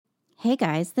Hey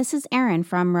guys, this is Erin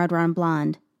from Red Run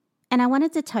Blonde, and I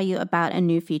wanted to tell you about a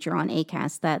new feature on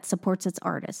Acast that supports its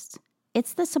artists.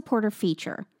 It's the supporter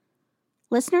feature.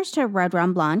 Listeners to Red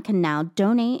Run Blonde can now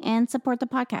donate and support the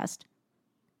podcast.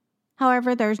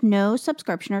 However, there's no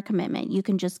subscription or commitment. You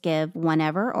can just give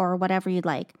whenever or whatever you'd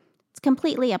like. It's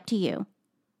completely up to you.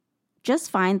 Just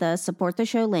find the Support the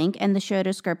Show link in the show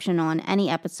description on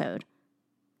any episode.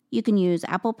 You can use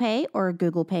Apple Pay or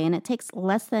Google Pay, and it takes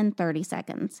less than 30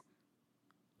 seconds.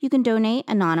 You can donate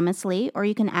anonymously, or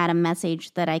you can add a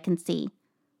message that I can see.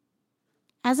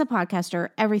 As a podcaster,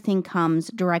 everything comes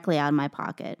directly out of my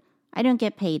pocket. I don't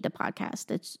get paid to podcast.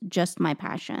 It's just my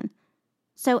passion.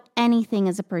 So anything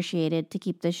is appreciated to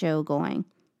keep the show going.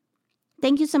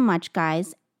 Thank you so much,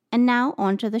 guys. And now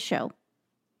on to the show.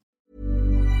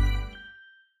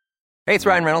 Hey, it's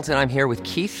Ryan Reynolds, and I'm here with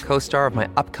Keith, co-star of my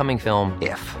upcoming film,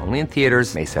 If, only in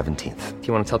theaters May 17th. Do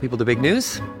you want to tell people the big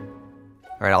news?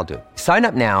 All right, I'll do it. Sign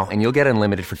up now and you'll get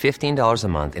unlimited for $15 a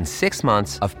month and 6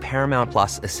 months of Paramount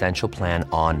Plus Essential Plan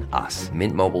on us.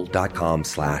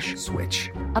 MintMobile.com/switch.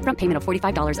 Upfront payment of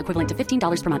 $45 equivalent to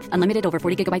 $15 per month. Unlimited over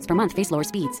 40 gigabytes per month. Face lower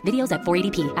speeds. Videos at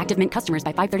 480p. Active Mint customers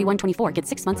by 531.24 get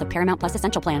 6 months of Paramount Plus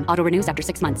Essential Plan. Auto renews after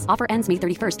 6 months. Offer ends May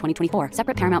 31st, 2024.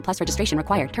 Separate Paramount Plus registration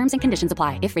required. Terms and conditions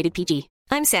apply if rated PG.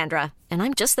 I'm Sandra, and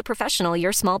I'm just the professional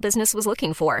your small business was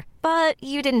looking for. But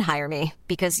you didn't hire me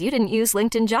because you didn't use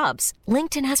LinkedIn Jobs.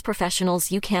 LinkedIn has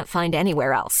professionals you can't find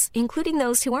anywhere else, including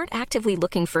those who aren't actively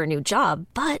looking for a new job,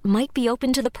 but might be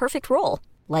open to the perfect role,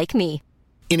 like me.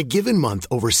 In a given month,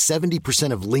 over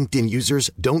 70% of LinkedIn users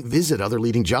don't visit other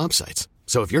leading job sites.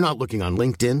 So if you're not looking on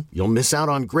LinkedIn, you'll miss out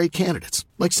on great candidates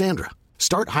like Sandra.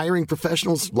 Start hiring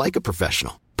professionals like a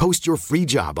professional. Post your free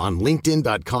job on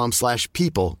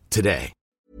linkedin.com/people today.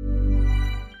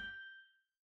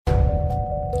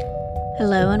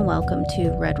 Hello and welcome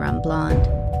to Red Run Blonde.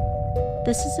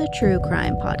 This is a true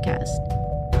crime podcast.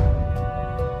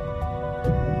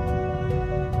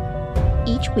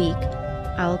 Each week,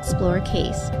 I'll explore a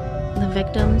case, the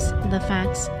victims, the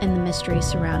facts, and the mystery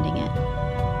surrounding it.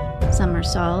 Some are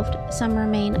solved, some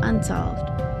remain unsolved.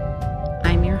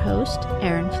 I'm your host,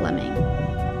 Erin Fleming.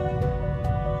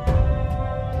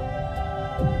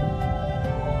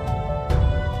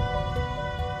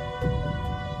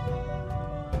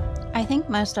 I think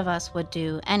most of us would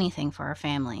do anything for our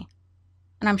family.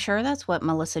 And I'm sure that's what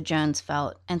Melissa Jones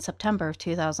felt in September of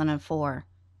 2004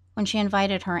 when she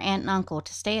invited her aunt and uncle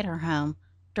to stay at her home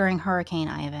during Hurricane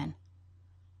Ivan.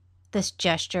 This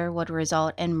gesture would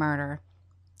result in murder,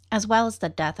 as well as the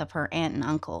death of her aunt and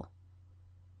uncle.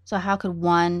 So how could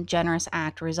one generous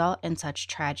act result in such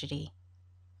tragedy?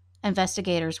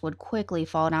 Investigators would quickly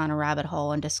fall down a rabbit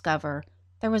hole and discover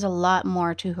there was a lot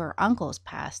more to her uncle's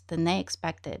past than they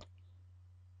expected.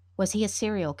 Was he a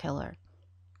serial killer?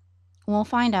 We'll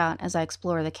find out as I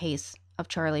explore the case of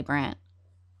Charlie Brandt.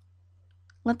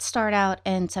 Let's start out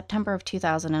in September of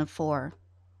 2004.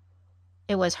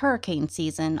 It was hurricane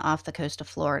season off the coast of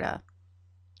Florida,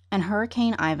 and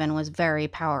Hurricane Ivan was very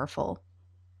powerful.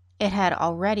 It had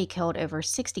already killed over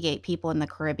 68 people in the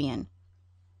Caribbean.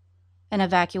 An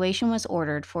evacuation was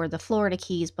ordered for the Florida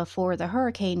Keys before the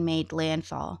hurricane made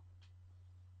landfall.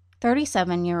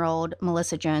 37-year-old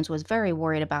Melissa Jones was very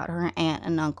worried about her aunt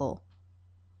and uncle.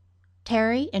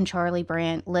 Terry and Charlie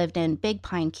Brandt lived in Big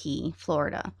Pine Key,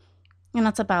 Florida, and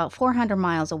that's about 400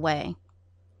 miles away,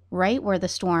 right where the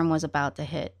storm was about to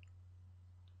hit.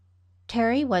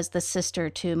 Terry was the sister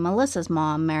to Melissa's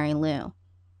mom, Mary Lou.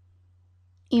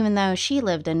 Even though she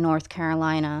lived in North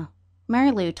Carolina, Mary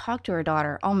Lou talked to her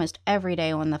daughter almost every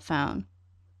day on the phone.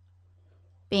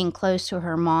 Being close to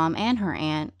her mom and her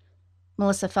aunt,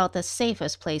 Melissa felt the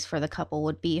safest place for the couple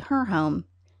would be her home,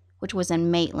 which was in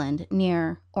Maitland,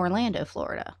 near Orlando,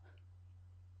 Florida.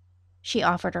 She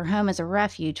offered her home as a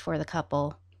refuge for the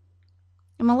couple.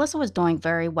 And Melissa was doing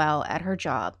very well at her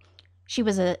job. She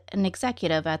was an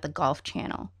executive at the Golf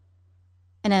Channel,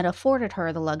 and it afforded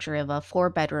her the luxury of a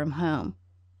 4-bedroom home,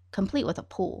 complete with a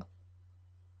pool.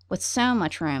 With so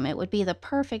much room, it would be the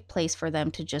perfect place for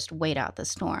them to just wait out the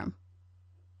storm.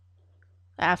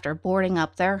 After boarding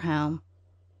up their home,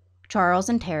 Charles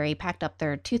and Terry packed up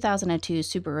their 2002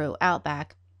 Subaru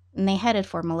Outback, and they headed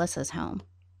for Melissa's home.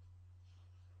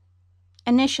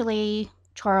 Initially,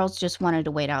 Charles just wanted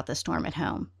to wait out the storm at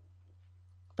home,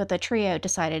 but the trio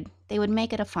decided they would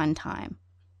make it a fun time.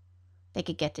 They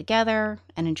could get together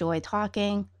and enjoy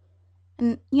talking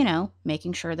and,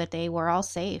 making sure that they were all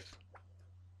safe.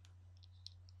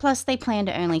 Plus, they planned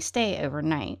to only stay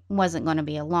overnight. It wasn't going to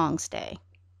be a long stay.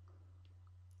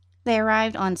 They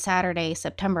arrived on Saturday,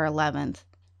 September 11th.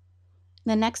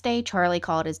 The next day, Charlie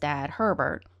called his dad,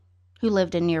 Herbert, who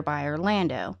lived in nearby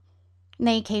Orlando, and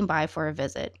they came by for a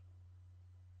visit.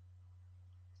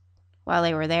 While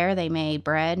they were there, they made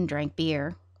bread and drank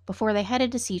beer before they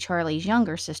headed to see Charlie's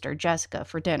younger sister, Jessica,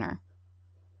 for dinner.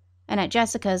 And at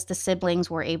Jessica's, the siblings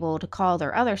were able to call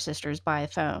their other sisters by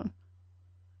phone.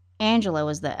 Angela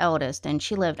was the eldest, and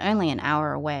she lived only an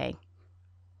hour away.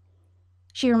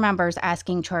 She remembers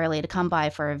asking Charlie to come by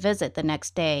for a visit the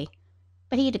next day,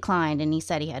 but he declined and he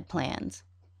said he had plans.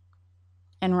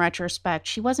 In retrospect,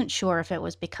 she wasn't sure if it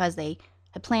was because they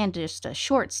had planned just a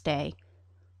short stay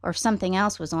or if something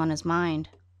else was on his mind.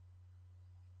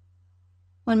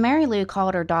 When Mary Lou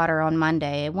called her daughter on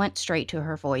Monday, it went straight to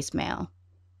her voicemail.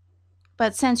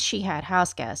 But since she had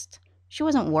house guests, she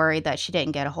wasn't worried that she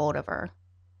didn't get a hold of her.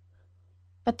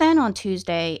 But then on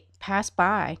Tuesday, passed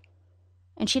by,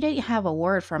 and she didn't have a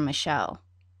word from Michelle,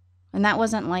 and that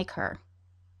wasn't like her.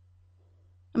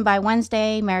 And by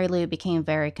Wednesday, Mary Lou became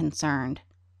very concerned.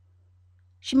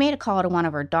 She made a call to one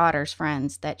of her daughter's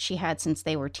friends that she had since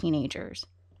they were teenagers.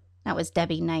 That was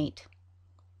Debbie Knight.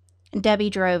 And Debbie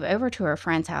drove over to her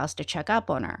friend's house to check up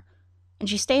on her, and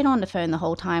she stayed on the phone the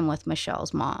whole time with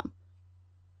Michelle's mom.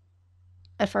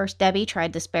 At first, Debbie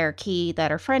tried the spare key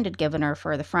that her friend had given her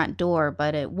for the front door,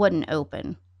 but it wouldn't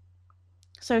open.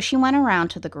 So she went around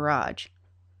to the garage.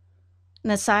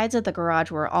 And the sides of the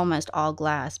garage were almost all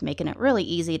glass, making it really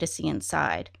easy to see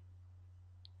inside.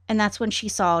 And that's when she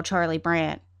saw Charlie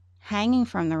Brandt hanging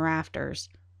from the rafters,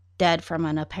 dead from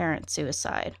an apparent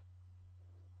suicide.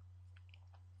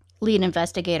 Lead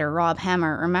investigator Rob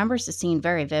Hemmer remembers the scene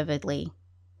very vividly.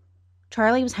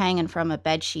 Charlie was hanging from a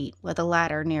bedsheet with a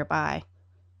ladder nearby.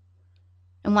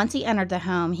 And once he entered the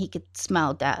home, he could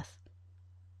smell death.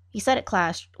 He said it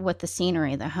clashed with the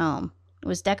scenery of the home. It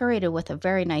was decorated with a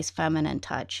very nice feminine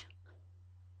touch.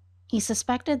 He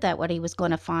suspected that what he was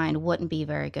going to find wouldn't be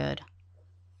very good.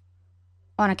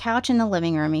 On a couch in the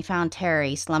living room, he found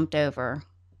Terry slumped over,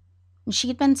 and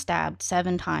she'd been stabbed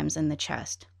 7 times in the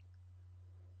chest.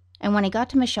 And when he got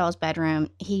to Michelle's bedroom,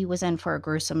 he was in for a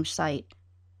gruesome sight.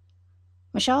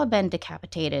 Michelle had been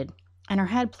decapitated, and her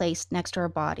head placed next to her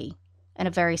body in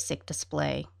a very sick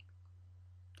display.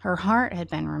 Her heart had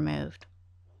been removed.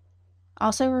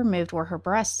 Also removed were her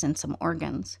breasts and some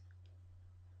organs.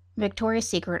 Victoria's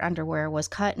Secret underwear was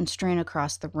cut and strewn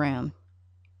across the room.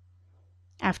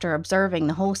 After observing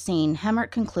the whole scene,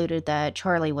 Hemmert concluded that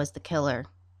Charlie was the killer.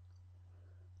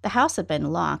 The house had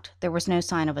been locked. There was no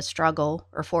sign of a struggle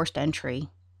or forced entry.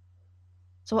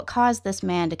 So what caused this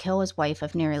man to kill his wife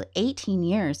of nearly 18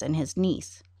 years and his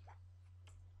niece?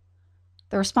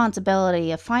 The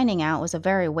responsibility of finding out was a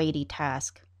very weighty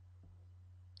task.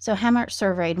 So Hemmert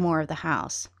surveyed more of the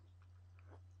house.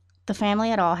 The family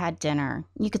had all had dinner.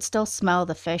 You could still smell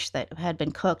the fish that had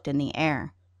been cooked in the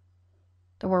air.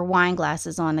 There were wine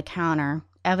glasses on the counter,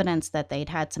 evidence that they'd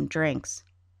had some drinks.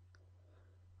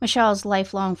 Michelle's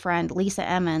lifelong friend, Lisa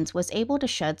Emmons, was able to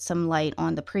shed some light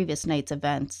on the previous night's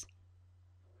events.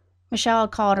 Michelle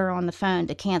had called her on the phone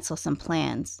to cancel some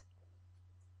plans,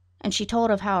 and she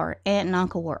told of how her aunt and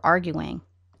uncle were arguing,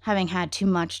 having had too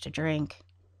much to drink.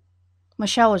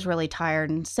 Michelle was really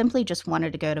tired and simply just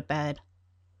wanted to go to bed.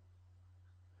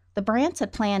 The Brandts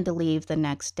had planned to leave the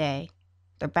next day.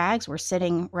 Their bags were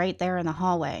sitting right there in the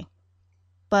hallway.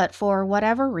 But for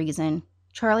whatever reason,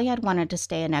 Charlie had wanted to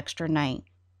stay an extra night.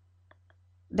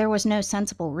 There was no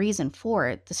sensible reason for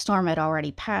it. The storm had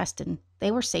already passed and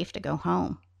they were safe to go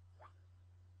home.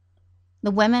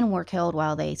 The women were killed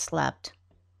while they slept,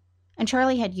 and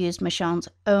Charlie had used Michelle's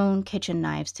own kitchen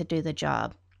knives to do the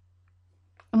job.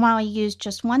 And while he used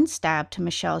just one stab to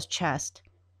Michelle's chest,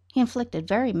 he inflicted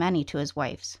very many to his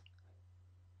wife's.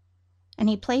 And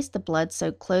he placed the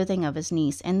blood-soaked clothing of his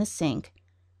niece in the sink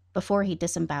before he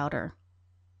disemboweled her.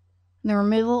 The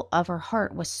removal of her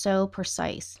heart was so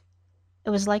precise.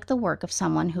 It was like the work of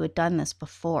someone who had done this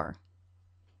before.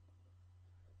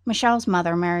 Michelle's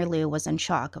mother, Mary Lou, was in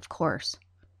shock, of course.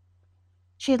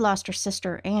 She had lost her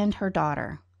sister and her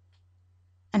daughter,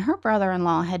 and her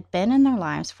brother-in-law had been in their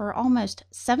lives for almost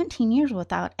 17 years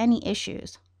without any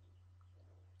issues.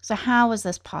 So how was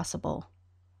this possible?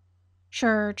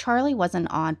 Sure, Charlie was an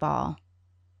oddball.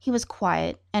 He was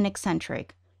quiet and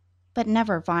eccentric, but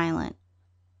never violent.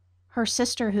 Her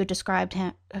sister, who described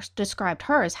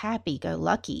her as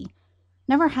happy-go-lucky,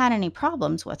 never had any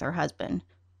problems with her husband.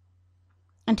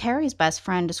 And Terry's best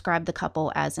friend described the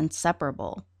couple as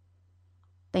inseparable.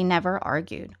 They never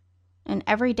argued, and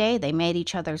every day they made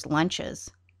each other's lunches.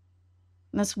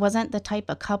 This wasn't the type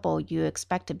of couple you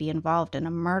expect to be involved in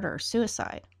a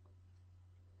murder-suicide.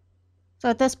 So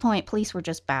at this point, police were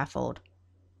just baffled.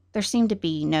 There seemed to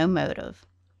be no motive.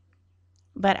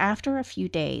 But after a few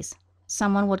days,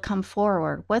 someone would come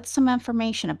forward with some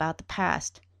information about the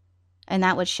past, and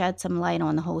that would shed some light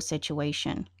on the whole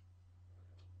situation.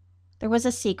 There was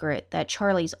a secret that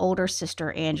Charlie's older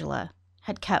sister, Angela,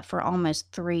 had kept for almost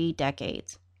 3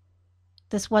 decades.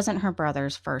 This wasn't her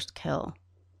brother's first kill.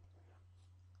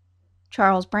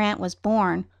 Charles Brandt was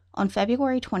born on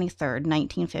February 23,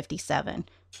 1957.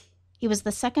 He was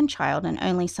the second child and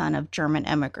only son of German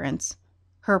immigrants,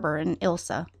 Herbert and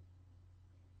Ilse.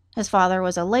 His father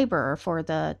was a laborer for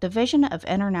the Division of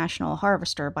International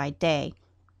Harvester by day,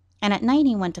 and at night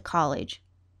he went to college.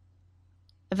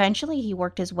 Eventually, he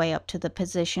worked his way up to the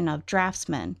position of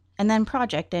draftsman and then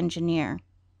project engineer.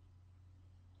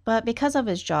 But because of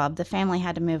his job, the family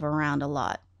had to move around a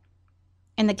lot,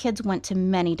 and the kids went to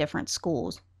many different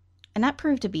schools, and that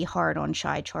proved to be hard on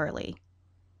shy Charlie.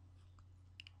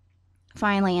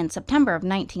 Finally, in September of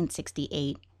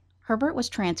 1968, Herbert was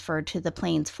transferred to the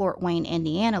Plains Fort Wayne,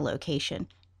 Indiana location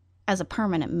as a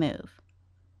permanent move.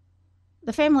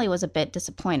 The family was a bit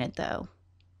disappointed, though.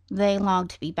 They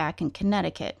longed to be back in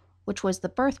Connecticut, which was the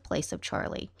birthplace of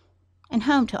Charlie, and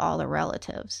home to all their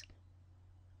relatives.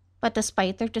 But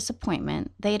despite their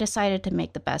disappointment, they decided to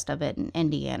make the best of it in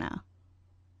Indiana.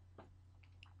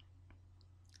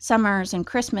 Summers and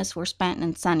Christmas were spent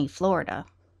in sunny Florida,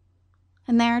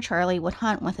 and there Charlie would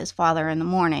hunt with his father in the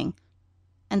morning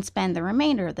and spend the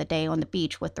remainder of the day on the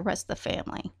beach with the rest of the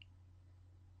family.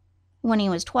 When he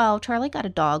was 12, Charlie got a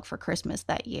dog for Christmas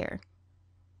that year.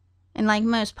 And like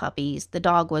most puppies, the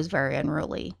dog was very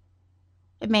unruly.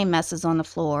 It made messes on the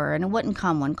floor, and it wouldn't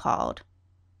come when called.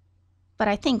 But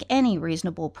I think any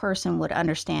reasonable person would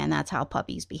understand that's how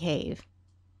puppies behave.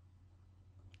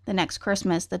 The next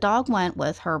Christmas, the dog went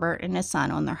with Herbert and his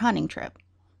son on their hunting trip,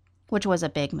 which was a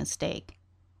big mistake.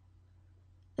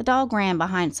 The dog ran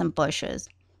behind some bushes.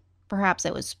 Perhaps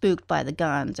it was spooked by the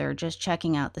guns or just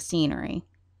checking out the scenery.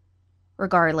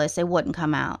 Regardless, it wouldn't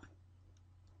come out.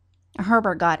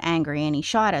 Herbert got angry and he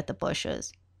shot at the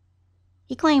bushes.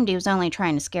 He claimed he was only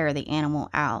trying to scare the animal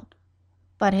out,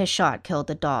 but his shot killed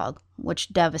the dog,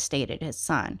 which devastated his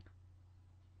son.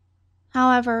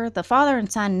 However, the father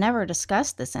and son never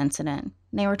discussed this incident,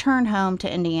 and they returned home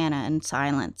to Indiana in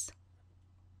silence.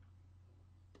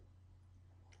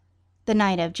 The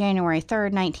night of January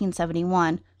 3rd,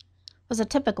 1971, was a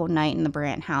typical night in the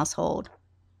Brandt household.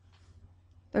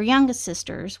 Their youngest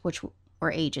sisters, which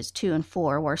were ages 2 and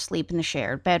 4, were asleep in the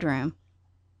shared bedroom,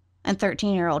 and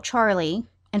 13-year-old Charlie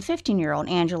and 15-year-old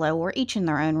Angela were each in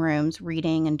their own rooms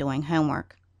reading and doing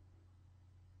homework.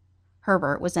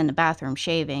 Herbert was in the bathroom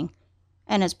shaving,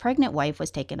 and his pregnant wife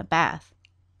was taking a bath.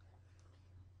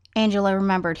 Angela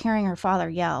remembered hearing her father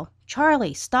yell,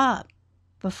 "Charlie, stop!"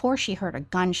 before she heard a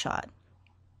gunshot.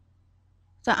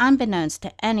 So unbeknownst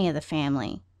to any of the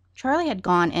family, Charlie had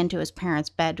gone into his parents'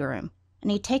 bedroom and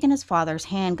he'd taken his father's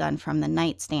handgun from the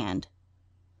nightstand.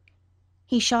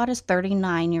 He shot his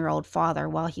 39-year-old father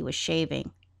while he was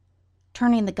shaving,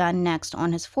 turning the gun next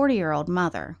on his 40-year-old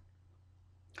mother.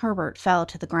 Herbert fell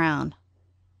to the ground.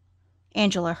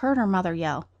 Angela heard her mother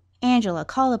yell, "Angela,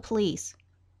 call the police,"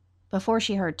 before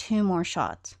she heard 2 more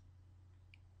shots.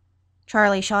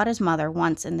 Charlie shot his mother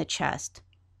once in the chest,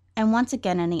 and once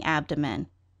again in the abdomen,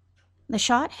 the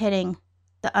shot hitting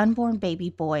the unborn baby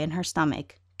boy in her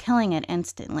stomach, killing it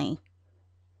instantly.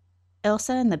 Ilse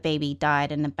and the baby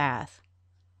died in the bath.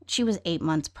 She was 8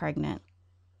 months pregnant.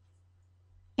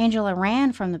 Angela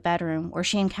ran from the bedroom where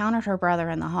she encountered her brother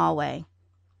in the hallway,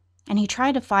 and he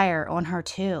tried to fire on her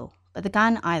too, but the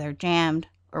gun either jammed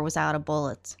or was out of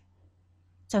bullets.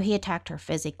 So he attacked her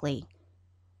physically.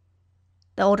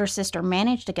 The older sister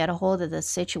managed to get a hold of the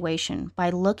situation by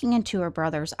looking into her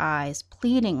brother's eyes,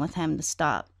 pleading with him to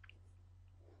stop.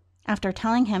 After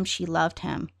telling him she loved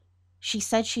him, she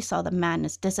said she saw the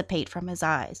madness dissipate from his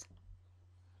eyes.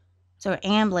 So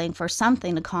ambling for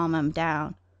something to calm him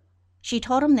down, she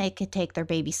told him they could take their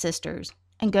baby sisters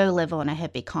and go live on a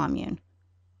hippie commune.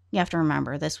 You have to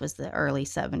remember, this was the early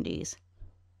 70s.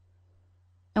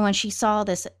 And when she saw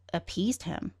this appeased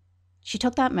him, she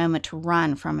took that moment to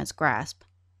run from his grasp.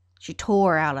 She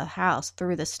tore out of the house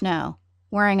through the snow,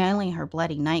 wearing only her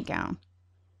bloody nightgown.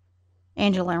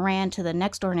 Angela ran to the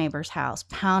next-door neighbor's house,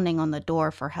 pounding on the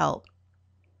door for help.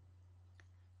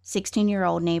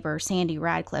 16-year-old neighbor Sandy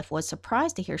Radcliffe was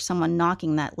surprised to hear someone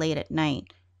knocking that late at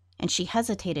night, and she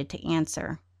hesitated to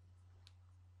answer.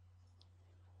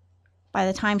 By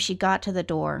the time she got to the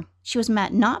door, she was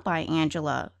met not by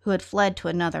Angela, who had fled to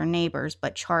another neighbor's,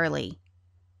 but Charlie.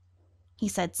 He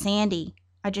said, "Sandy,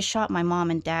 I just shot my mom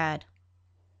and dad."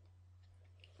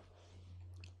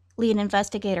 Lead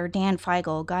investigator Dan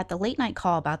Feigl got the late-night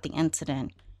call about the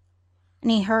incident.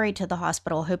 and he hurried to the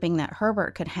hospital hoping that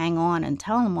Herbert could hang on and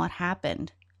tell him what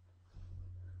happened.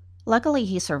 Luckily,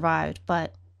 he survived,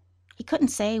 but he couldn't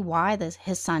say why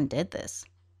his son did this.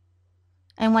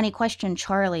 And when he questioned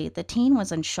Charlie, the teen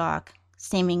was in shock,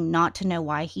 seeming not to know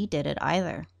why he did it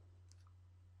either.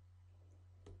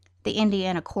 The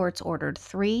Indiana courts ordered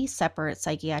 3 separate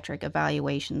psychiatric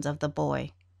evaluations of the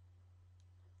boy.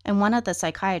 And one of the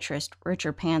psychiatrists,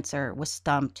 Richard Pantzer, was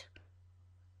stumped.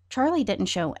 Charlie didn't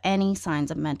show any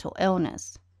signs of mental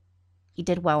illness. He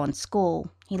did well in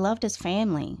school, he loved his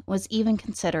family, was even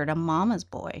considered a mama's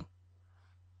boy.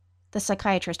 The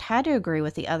psychiatrist had to agree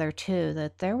with the other 2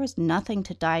 that there was nothing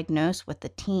to diagnose with the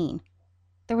teen.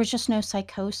 There was just no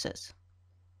psychosis.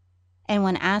 And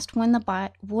when asked when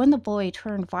the boy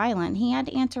turned violent, he had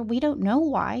to answer, "We don't know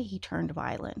why he turned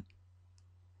violent."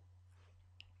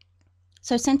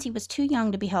 So since he was too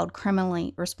young to be held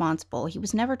criminally responsible, he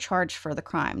was never charged for the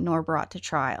crime nor brought to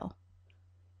trial.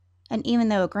 And even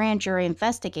though a grand jury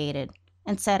investigated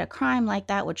and said a crime like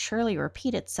that would surely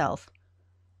repeat itself,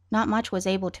 not much was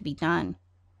able to be done.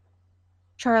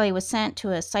 Charlie was sent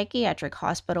to a psychiatric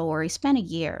hospital where he spent a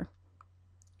year.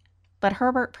 But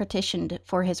Herbert petitioned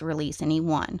for his release and he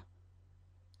won.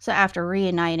 So after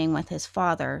reuniting with his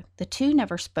father, the 2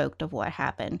 never spoke of what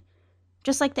happened,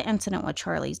 just like the incident with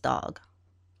Charlie's dog.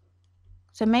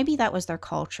 So maybe that was their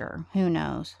culture, who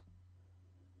knows.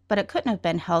 But it couldn't have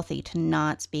been healthy to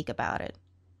not speak about it.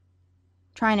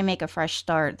 Trying to make a fresh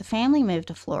start, the family moved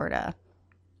to Florida,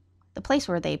 the place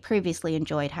where they previously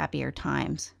enjoyed happier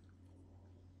times.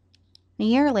 A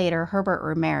year later, Herbert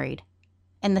remarried,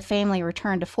 and the family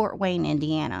returned to Fort Wayne,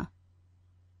 Indiana.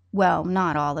 Well,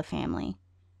 not all the family.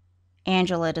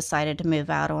 Angela decided to move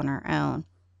out on her own,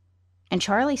 and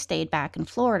Charlie stayed back in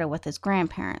Florida with his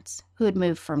grandparents, who had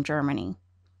moved from Germany.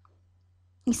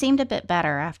 He seemed a bit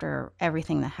better after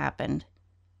everything that happened.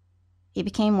 He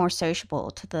became more sociable,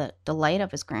 to the delight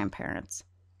of his grandparents.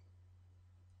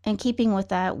 In keeping with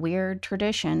that weird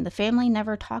tradition, the family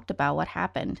never talked about what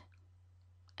happened.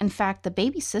 In fact, the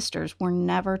baby sisters were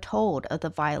never told of the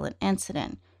violent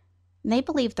incident. They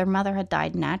believed their mother had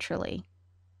died naturally.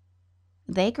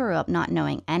 They grew up not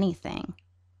knowing anything.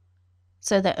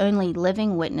 So the only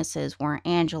living witnesses were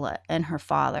Angela and her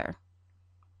father.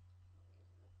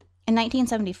 In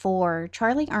 1974,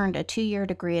 Charlie earned a 2-year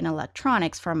degree in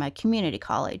electronics from a community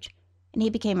college, and he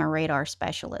became a radar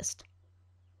specialist.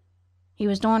 He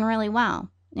was doing really well,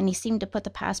 and he seemed to put the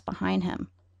past behind him.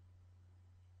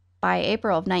 By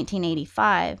April of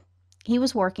 1985, he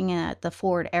was working at the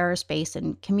Ford Aerospace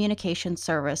and Communications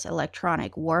Service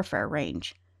Electronic Warfare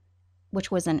Range,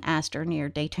 which was in Astor near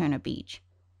Daytona Beach.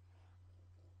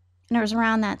 And it was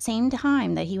around that same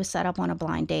time that he was set up on a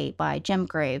blind date by Jim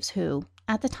Graves, who,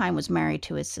 at the time, was married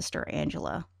to his sister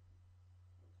Angela.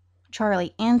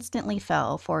 Charlie instantly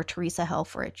fell for Teresa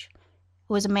Helfrich,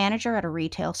 who was a manager at a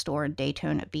retail store in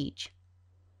Daytona Beach.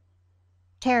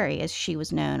 Terry, as she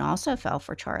was known, also fell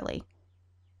for Charlie.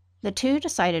 The 2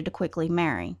 decided to quickly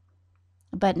marry,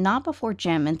 but not before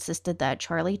Jim insisted that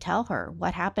Charlie tell her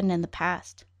what happened in the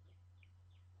past.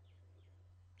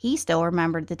 He still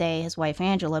remembered the day his wife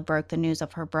Angela broke the news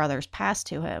of her brother's past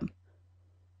to him.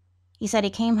 He said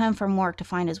he came home from work to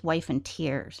find his wife in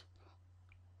tears.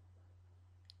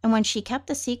 And when she kept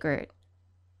the secret,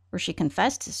 or she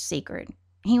confessed his secret,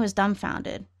 he was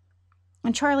dumbfounded.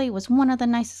 And Charlie was one of the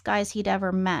nicest guys he'd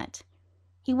ever met.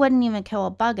 He wouldn't even kill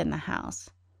a bug in the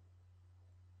house.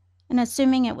 And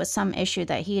assuming it was some issue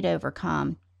that he'd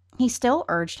overcome, he still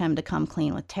urged him to come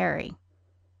clean with Terry.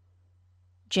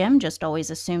 Jim just always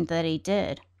assumed that he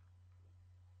did.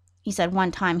 He said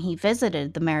one time he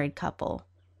visited the married couple,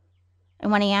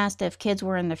 and when he asked if kids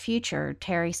were in the future,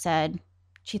 Terry said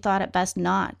she thought it best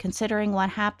not, considering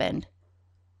what happened.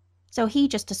 So he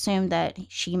just assumed that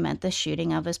she meant the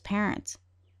shooting of his parents.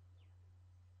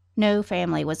 No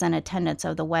family was in attendance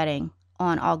of the wedding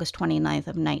on August 29th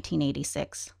of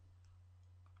 1986.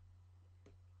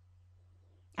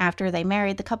 After they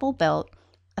married, the couple built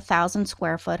a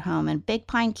 1,000-square-foot home in Big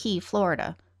Pine Key,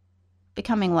 Florida,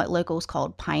 becoming what locals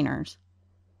called Piners.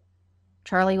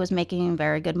 Charlie was making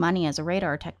very good money as a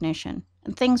radar technician,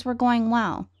 and things were going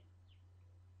well.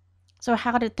 So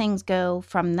how did things go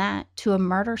from that to a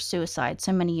murder-suicide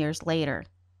so many years later?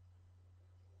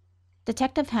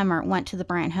 Detective Hemmert went to the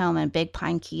Brandt home in Big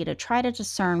Pine Key to try to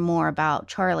discern more about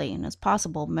Charlie and his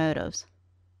possible motives.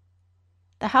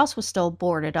 The house was still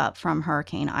boarded up from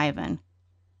Hurricane Ivan,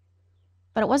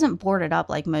 but it wasn't boarded up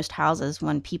like most houses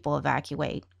when people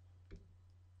evacuate.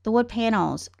 The wood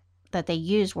panels that they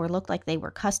used looked like they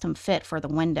were custom fit for the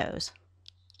windows.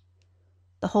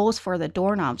 The holes for the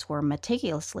doorknobs were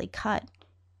meticulously cut.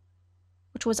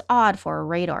 which was odd for a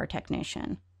radar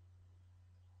technician.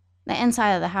 The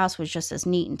inside of the house was just as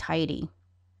neat and tidy.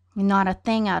 Not a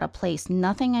thing out of place,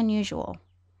 nothing unusual.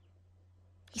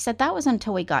 He said that was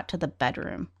until we got to the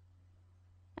bedroom.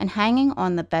 And hanging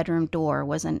on the bedroom door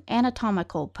was an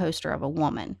anatomical poster of a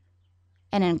woman,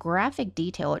 and in graphic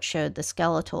detail it showed the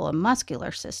skeletal and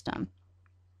muscular system.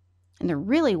 And the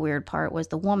really weird part was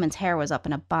the woman's hair was up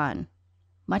in a bun,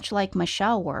 much like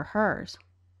Michelle wore hers.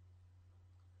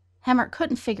 Hemmert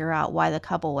couldn't figure out why the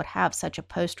couple would have such a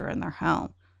poster in their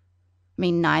home. I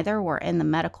mean, neither were in the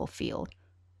medical field.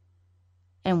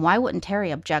 And why wouldn't Terry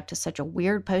object to such a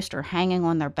weird poster hanging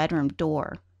on their bedroom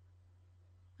door?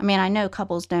 I mean, I know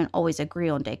couples don't always agree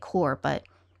on decor, but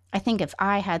I think if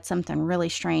I had something really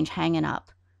strange hanging up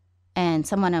and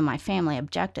someone in my family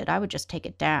objected, I would just take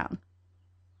it down.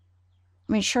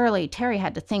 I mean, surely Terry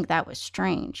had to think that was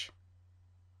strange.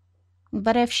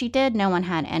 But if she did, no one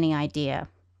had any idea.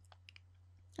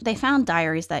 They found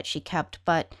diaries that she kept,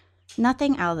 but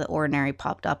nothing out of the ordinary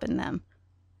popped up in them.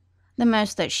 The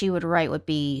most that she would write would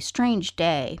be "strange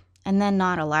day," and then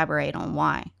not elaborate on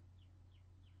why.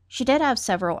 She did have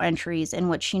several entries in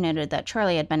which she noted that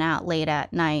Charlie had been out late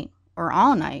at night, or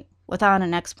all night, without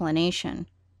an explanation.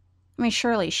 I mean,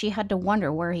 surely she had to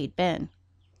wonder where he'd been.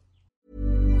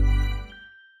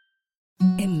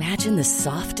 Imagine the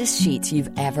softest sheets you've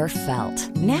ever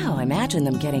felt. Now imagine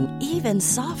them getting even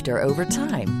softer over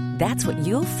time. That's what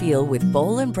you'll feel with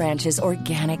Boll & Branch's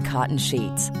organic cotton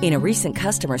sheets. In a recent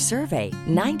customer survey,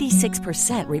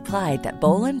 96% replied that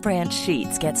Boll & Branch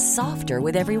sheets get softer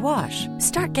with every wash.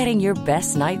 Start getting your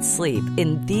best night's sleep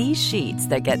in these sheets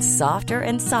that get softer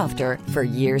and softer for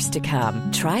years to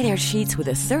come. Try their sheets with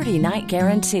a 30-night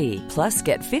guarantee. Plus,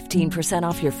 get 15%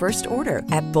 off your first order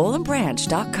at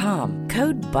bollandbranch.com.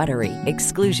 Code BUTTERY.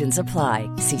 Exclusions apply.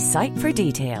 See site for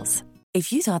details.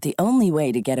 If you thought the only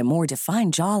way to get a more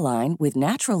defined jawline with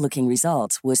natural-looking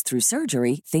results was through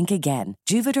surgery, think again.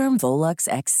 Juvederm Volux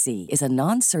XC is a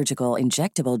non-surgical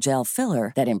injectable gel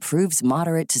filler that improves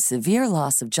moderate to severe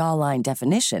loss of jawline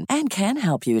definition and can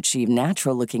help you achieve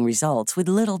natural-looking results with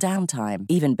little downtime.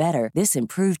 Even better, this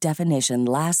improved definition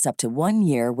lasts up to 1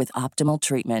 year with optimal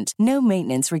treatment. No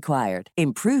maintenance required.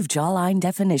 Improve jawline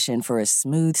definition for a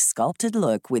smooth, sculpted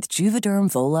look with Juvederm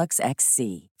Volux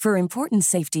XC. For important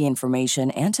safety information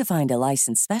and to find a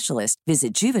licensed specialist,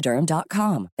 visit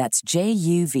Juvederm.com. That's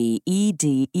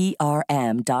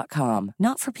JUVEDERM.com.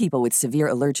 Not for people with severe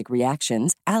allergic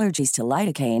reactions, allergies to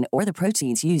lidocaine, or the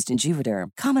proteins used in Juvederm.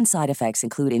 Common side effects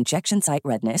include injection site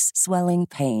redness, swelling,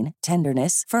 pain,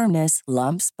 tenderness, firmness,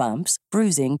 lumps, bumps,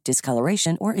 bruising,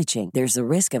 discoloration, or itching. There's a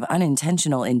risk of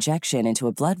unintentional injection into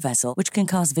a blood vessel, which can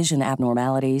cause vision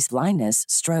abnormalities, blindness,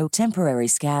 stroke, temporary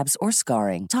scabs, or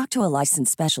scarring. Talk to a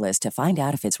licensed specialist to find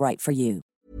out if it's right for you.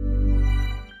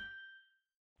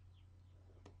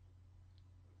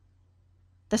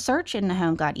 The search in the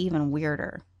home got even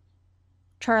weirder.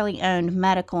 Charlie owned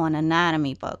medical and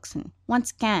anatomy books, and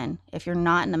once again, if you're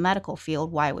not in the medical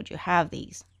field, why would you have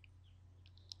these?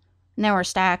 And there were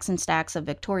stacks and stacks of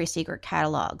Victoria's Secret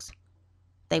catalogs.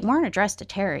 They weren't addressed to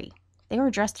Terry, they were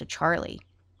addressed to Charlie.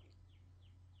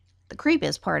 The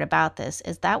creepiest part about this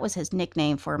is that was his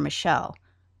nickname for Michelle,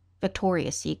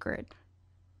 Victoria's Secret.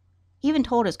 He even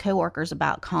told his coworkers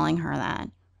about calling her that.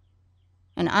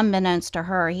 And unbeknownst to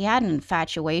her, he had an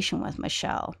infatuation with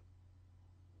Michelle.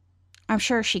 I'm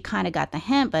sure she kind of got the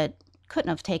hint, but couldn't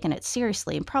have taken it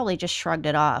seriously and probably just shrugged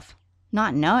it off,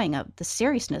 not knowing of the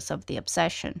seriousness of the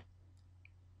obsession.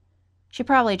 She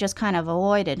probably just kind of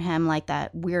avoided him like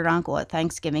that weird uncle at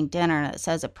Thanksgiving dinner that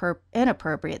says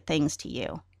inappropriate things to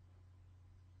you.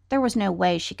 There was no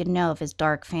way she could know of his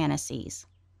dark fantasies.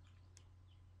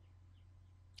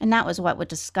 And that was what was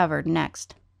discovered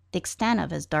next, the extent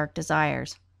of his dark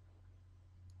desires.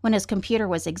 When his computer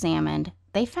was examined,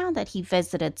 they found that he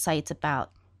visited sites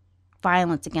about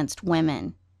violence against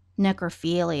women,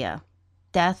 necrophilia,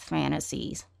 death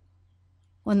fantasies.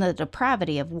 When the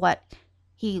depravity of what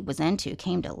he was into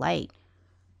came to light,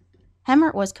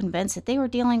 Hemmert was convinced that they were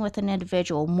dealing with an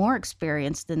individual more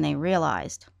experienced than they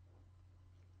realized.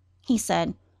 He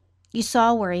said, "You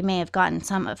saw where he may have gotten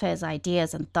some of his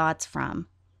ideas and thoughts from.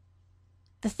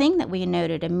 The thing that we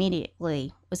noted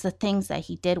immediately was the things that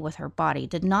he did with her body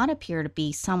did not appear to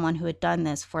be someone who had done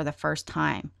this for the first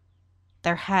time.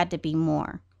 There had to be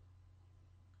more.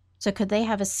 So could they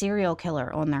have a serial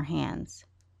killer on their hands?"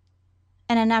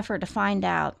 In an effort to find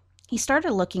out, he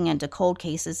started looking into cold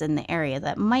cases in the area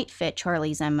that might fit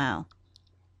Charlie's MO.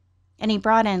 And he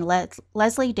brought in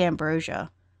Leslie D'Ambrosia,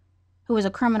 who was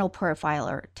a criminal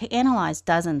profiler, to analyze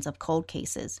dozens of cold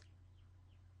cases.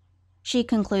 She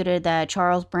concluded that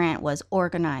Charles Brandt was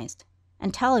organized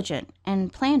intelligent,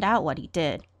 and planned out what he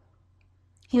did.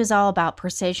 He was all about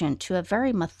precision to a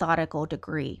very methodical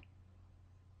degree.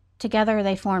 Together,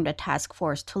 they formed a task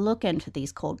force to look into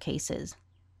these cold cases,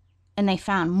 and they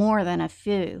found more than a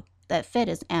few that fit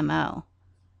his MO.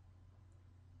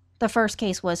 The first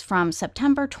case was from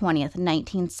September 20th,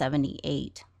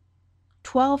 1978.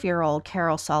 12-year-old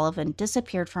Carol Sullivan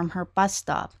disappeared from her bus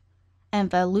stop in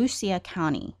Volusia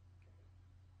County.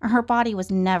 Her body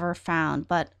was never found,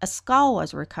 but a skull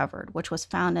was recovered, which was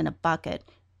found in a bucket,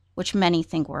 which many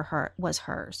think was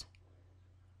hers.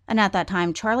 And at that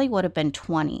time, Charlie would have been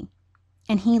 20,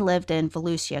 and he lived in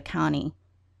Volusia County,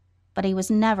 but he was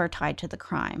never tied to the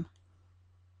crime.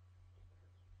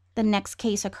 The next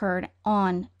case occurred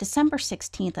on December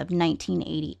 16th of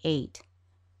 1988.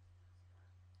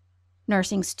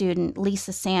 Nursing student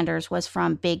Lisa Sanders was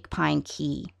from Big Pine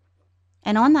Key,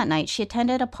 and on that night she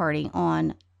attended a party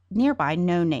on nearby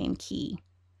No Name Key.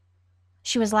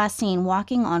 She was last seen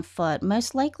walking on foot,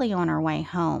 most likely on her way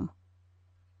home.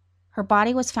 Her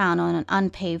body was found on an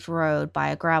unpaved road by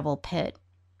a gravel pit.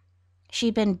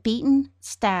 She'd been beaten,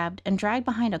 stabbed, and dragged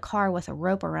behind a car with a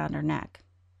rope around her neck.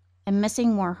 And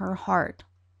missing were her heart,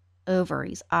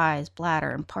 ovaries, eyes,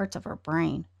 bladder, and parts of her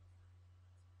brain.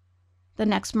 The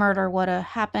next murder would have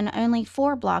happened only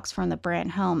 4 blocks from the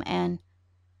Brandt home in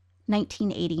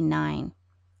 1989,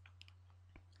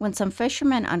 when some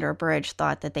fishermen under a bridge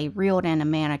thought that they reeled in a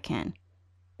mannequin.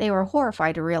 They were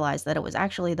horrified to realize that it was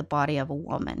actually the body of a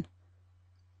woman.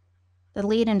 The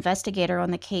lead investigator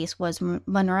on the case was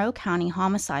Monroe County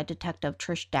Homicide Detective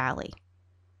Trish Daly,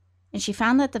 and she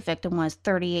found that the victim was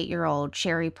 38-year-old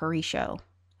Sherry Paricio,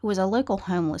 who was a local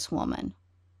homeless woman.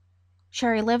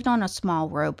 Sherry lived on a small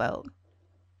rowboat.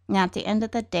 Now, at the end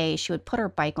of the day, she would put her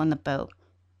bike on the boat,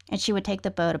 and she would take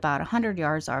the boat about 100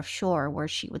 yards offshore where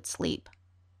she would sleep.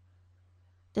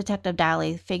 Detective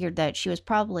Daly figured that she was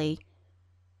probably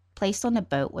placed on the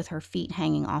boat with her feet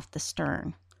hanging off the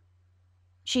stern.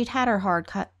 She'd had her heart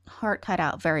cut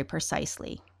out very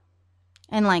precisely.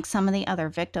 And like some of the other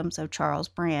victims of Charles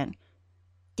Brandt,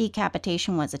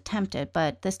 decapitation was attempted,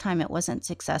 but this time it wasn't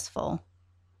successful.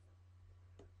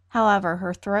 However,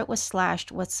 her throat was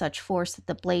slashed with such force that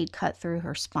the blade cut through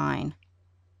her spine.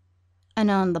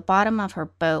 And on the bottom of her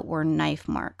boat were knife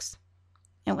marks.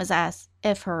 It was as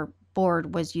if her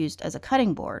board was used as a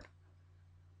cutting board.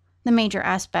 The major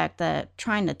aspect that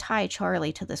trying to tie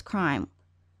Charlie to this crime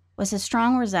was his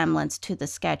strong resemblance to the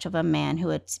sketch of a man who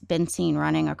had been seen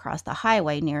running across the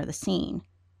highway near the scene.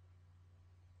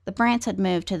 The Brandts had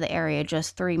moved to the area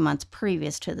just 3 months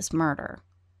previous to this murder.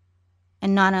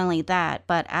 And not only that,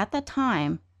 but at the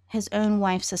time, his own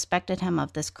wife suspected him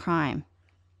of this crime.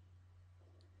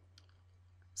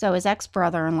 So his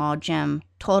ex-brother-in-law, Jim,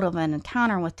 told of an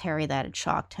encounter with Terry that had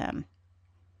shocked him.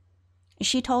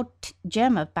 She told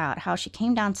Jim about how she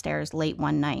came downstairs late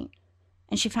one night,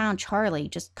 and she found Charlie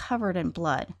just covered in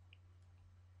blood.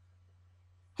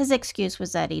 His excuse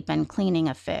was that he'd been cleaning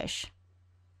a fish,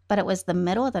 but it was the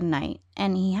middle of the night,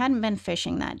 and he hadn't been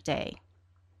fishing that day.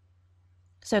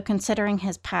 So considering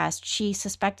his past, she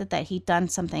suspected that he'd done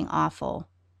something awful.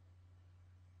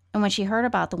 And when she heard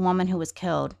about the woman who was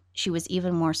killed, she was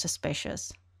even more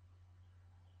suspicious.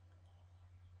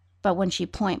 But when she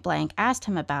point blank asked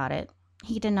him about it,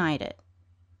 he denied it.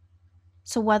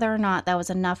 So whether or not that was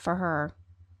enough for her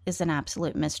is an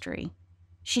absolute mystery.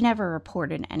 She never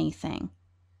reported anything.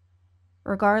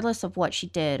 Regardless of what she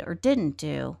did or didn't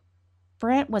do,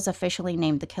 Brandt was officially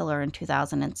named the killer in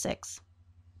 2006.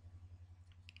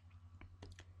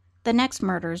 The next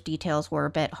murder's details were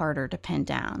a bit harder to pin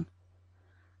down.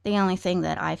 The only thing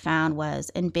that I found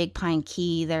was in Big Pine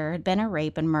Key there had been a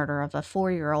rape and murder of a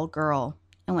 4-year-old girl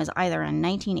and was either in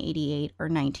 1988 or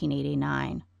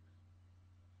 1989.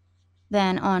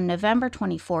 Then on November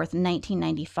 24th,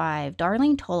 1995,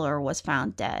 Darlene Toller was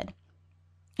found dead.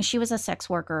 She was a sex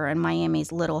worker in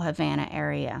Miami's Little Havana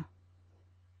area.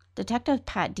 Detective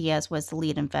Pat Diaz was the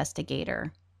lead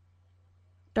investigator.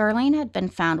 Darlene had been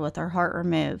found with her heart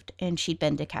removed, and she'd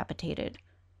been decapitated.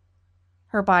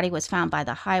 Her body was found by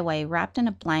the highway wrapped in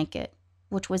a blanket,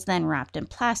 which was then wrapped in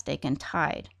plastic and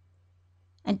tied.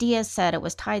 And Diaz said it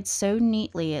was tied so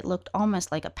neatly it looked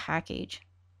almost like a package.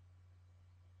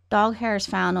 Dog hairs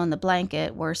found on the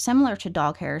blanket were similar to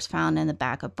dog hairs found in the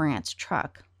back of Brandt's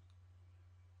truck.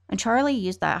 And Charlie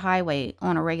used that highway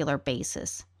on a regular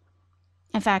basis.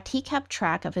 In fact, he kept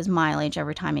track of his mileage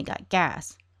every time he got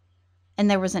gas. And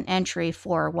there was an entry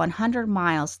for 100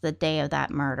 miles the day of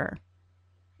that murder.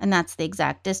 And that's the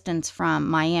exact distance from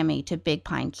Miami to Big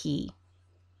Pine Key.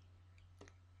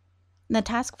 The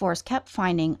task force kept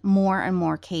finding more and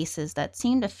more cases that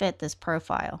seemed to fit this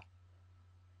profile.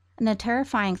 And the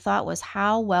terrifying thought was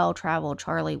how well-traveled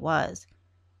Charlie was.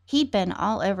 He'd been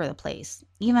all over the place,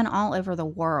 even all over the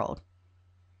world.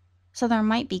 So there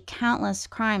might be countless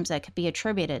crimes that could be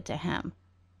attributed to him,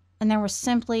 and there was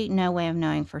simply no way of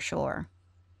knowing for sure.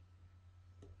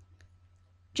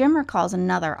 Jim recalls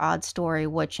another odd story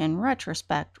which, in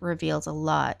retrospect, reveals a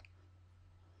lot.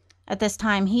 At this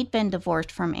time, he'd been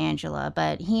divorced from Angela,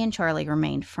 but he and Charlie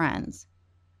remained friends.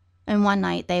 And one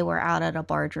night, they were out at a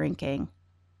bar drinking.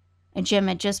 And Jim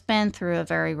had just been through a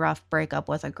very rough breakup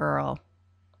with a girl.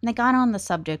 And they got on the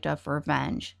subject of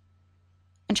revenge.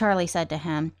 And Charlie said to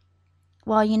him,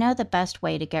 "Well, you know the best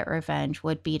way to get revenge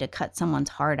would be to cut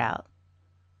someone's heart out."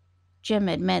 Jim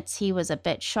admits he was a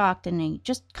bit shocked and he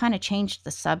just kind of changed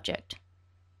the subject.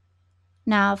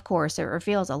 Now, of course, it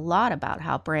reveals a lot about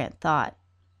how Brandt thought.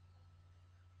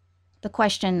 The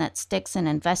question that sticks in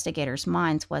investigators'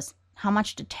 minds was, how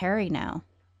much did Terry know?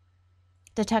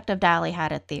 Detective Daly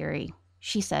had a theory.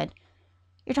 She said,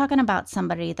 "You're talking about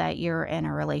somebody that you're in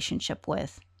a relationship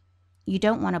with. You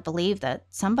don't want to believe that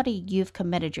somebody you've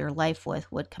committed your life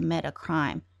with would commit a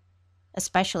crime,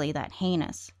 especially that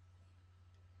heinous."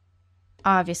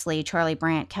 Obviously, Charlie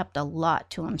Brandt kept a lot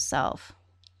to himself,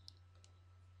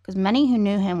 because many who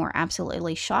knew him were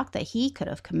absolutely shocked that he could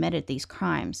have committed these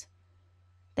crimes.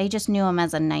 They just knew him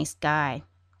as a nice guy.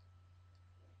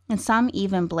 And some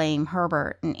even blame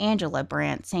Herbert and Angela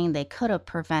Brandt, saying they could have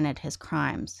prevented his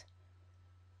crimes.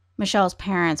 Michelle's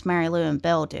parents, Mary Lou and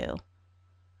Bill, do.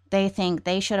 They think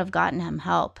they should have gotten him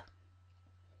help.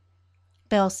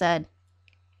 Bill said,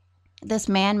 "This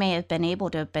man may have been able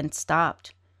to have been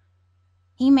stopped.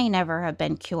 He may never have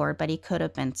been cured, but he could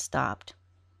have been stopped."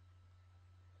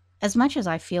 As much as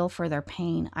I feel for their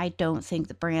pain, I don't think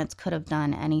the Brandts could have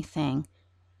done anything.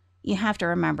 You have to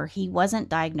remember, he wasn't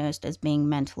diagnosed as being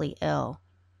mentally ill.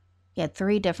 He had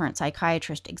 3 different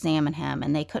psychiatrists examine him,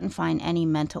 and they couldn't find any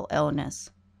mental illness.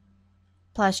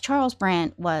 Plus, Charles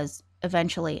Brandt was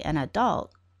eventually an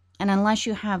adult, and unless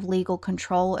you have legal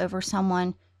control over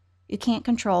someone, you can't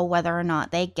control whether or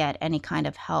not they get any kind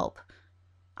of help.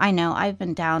 I know, I've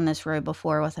been down this road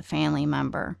before with a family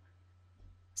member.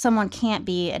 Someone can't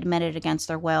be admitted against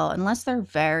their will unless they're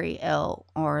very ill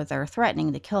or they're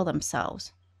threatening to kill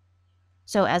themselves.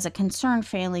 So as a concerned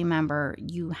family member,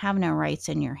 you have no rights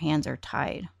and your hands are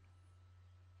tied.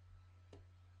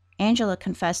 Angela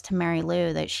confessed to Mary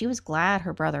Lou that she was glad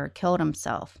her brother had killed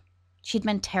himself. She'd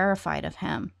been terrified of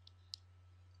him.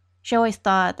 She always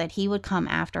thought that he would come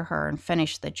after her and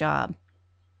finish the job.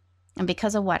 And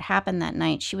because of what happened that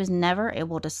night, she was never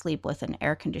able to sleep with an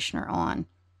air conditioner on,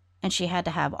 and she had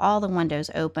to have all the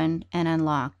windows opened and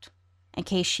unlocked in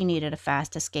case she needed a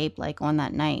fast escape like on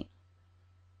that night.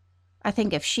 I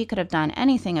think if she could have done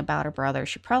anything about her brother,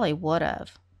 she probably would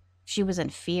have. She was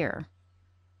in fear.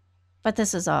 But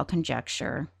this is all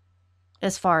conjecture.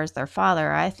 As far as their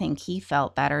father, I think he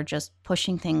felt better just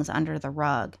pushing things under the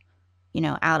rug.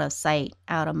 Out of sight,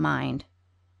 out of mind.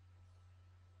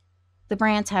 The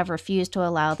Brandts have refused to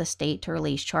allow the state to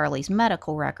release Charlie's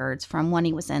medical records from when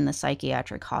he was in the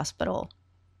psychiatric hospital.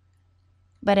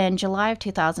 But in July of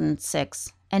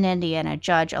 2006, an Indiana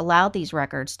judge allowed these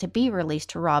records to be released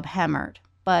to Rob Hemmert,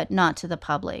 but not to the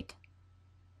public.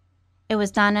 It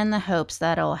was done in the hopes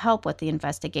that it'll help with the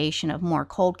investigation of more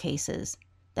cold cases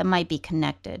that might be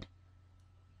connected.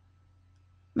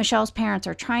 Michelle's parents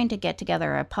are trying to get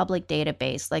together a public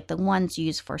database like the ones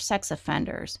used for sex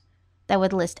offenders that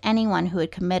would list anyone who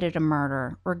had committed a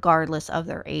murder, regardless of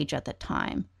their age at the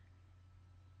time.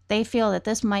 They feel that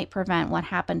this might prevent what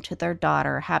happened to their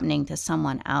daughter happening to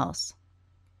someone else.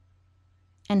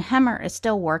 And Hemmert is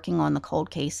still working on the cold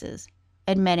cases,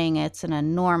 admitting it's an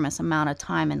enormous amount of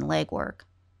time and legwork.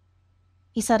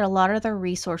 He said a lot of their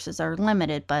resources are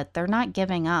limited, but they're not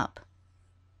giving up.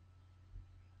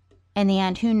 In the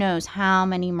end, who knows how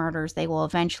many murders they will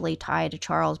eventually tie to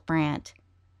Charles Brandt.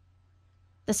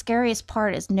 The scariest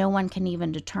part is no one can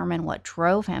even determine what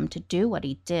drove him to do what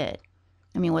he did.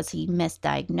 Was he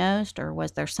misdiagnosed, or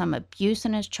was there some abuse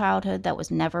in his childhood that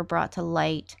was never brought to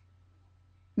light?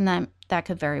 And that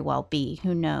could very well be.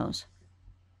 Who knows?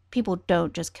 People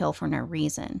don't just kill for no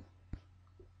reason.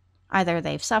 Either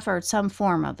they've suffered some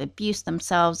form of abuse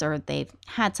themselves, or they've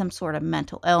had some sort of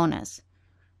mental illness.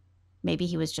 Maybe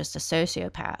he was just a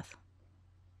sociopath.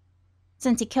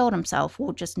 Since he killed himself,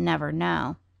 we'll just never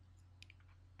know.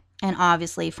 And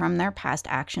obviously, from their past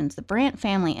actions, the Brandt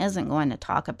family isn't going to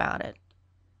talk about it.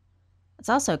 It's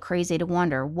also crazy to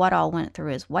wonder what all went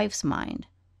through his wife's mind.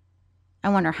 I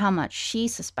wonder how much she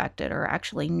suspected or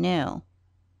actually knew.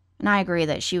 And I agree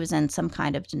that she was in some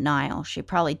kind of denial. She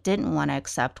probably didn't want to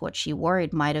accept what she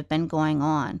worried might have been going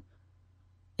on.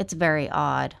 It's very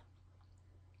odd.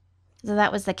 So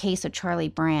that was the case of Charlie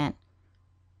Brandt.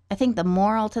 I think the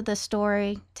moral to this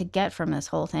story, to get from this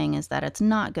whole thing, is that it's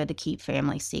not good to keep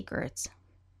family secrets.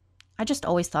 I just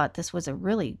always thought this was a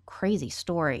really crazy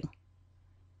story.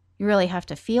 You really have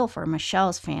to feel for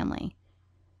Michelle's family.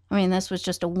 I mean, this was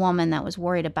just a woman that was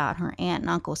worried about her aunt and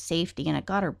uncle's safety, and it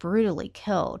got her brutally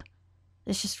killed.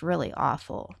 It's just really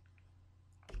awful.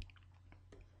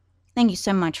 Thank you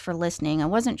so much for listening. I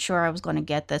wasn't sure I was going to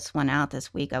get this one out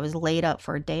this week. I was laid up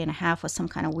for a day and a half with some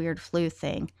kind of weird flu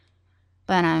thing.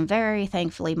 But I'm very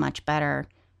thankfully much better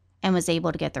and was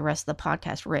able to get the rest of the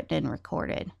podcast written and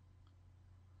recorded.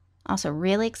 Also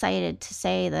really excited to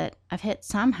say that I've hit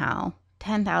somehow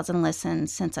 10,000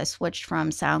 listens since I switched from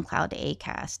SoundCloud to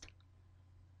Acast.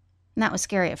 And that was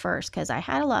scary at first because I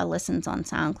had a lot of listens on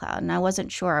SoundCloud and I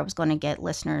wasn't sure I was going to get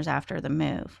listeners after the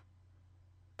move.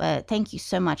 But thank you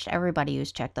so much to everybody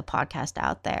who's checked the podcast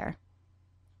out there.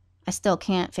 I still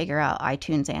can't figure out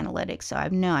iTunes analytics, so I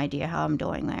have no idea how I'm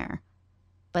doing there.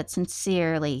 But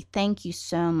sincerely, thank you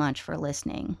so much for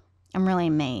listening. I'm really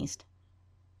amazed.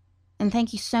 And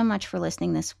thank you so much for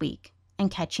listening this week,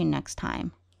 and catch you next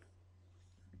time.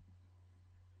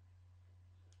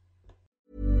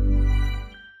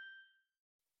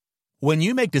 When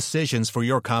you make decisions for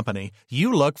your company,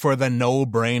 you look for the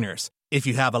no-brainers. If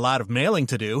you have a lot of mailing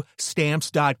to do,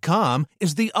 Stamps.com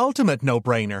is the ultimate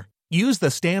no-brainer. Use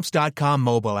the Stamps.com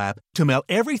mobile app to mail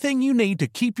everything you need to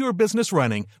keep your business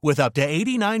running with up to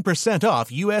 89%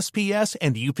 off USPS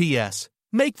and UPS.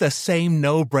 Make the same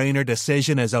no-brainer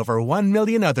decision as over 1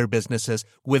 million other businesses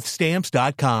with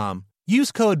Stamps.com.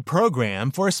 Use code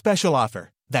PROGRAM for a special offer.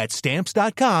 That's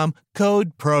Stamps.com,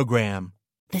 code PROGRAM.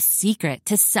 The secret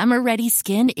to summer-ready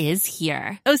skin is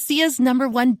here. Osea's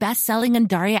 #1 best-selling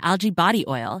Undaria Algae Body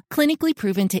Oil, clinically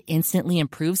proven to instantly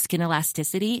improve skin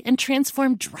elasticity and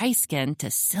transform dry skin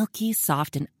to silky,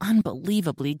 soft, and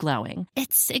unbelievably glowing.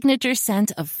 Its signature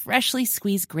scent of freshly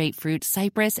squeezed grapefruit,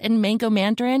 cypress, and mango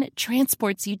mandarin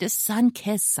transports you to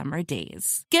sun-kissed summer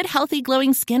days. Get healthy,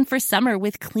 glowing skin for summer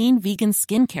with clean, vegan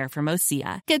skincare from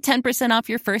Osea. Get 10% off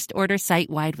your first order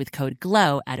site-wide with code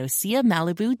GLOW at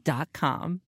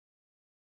OseaMalibu.com.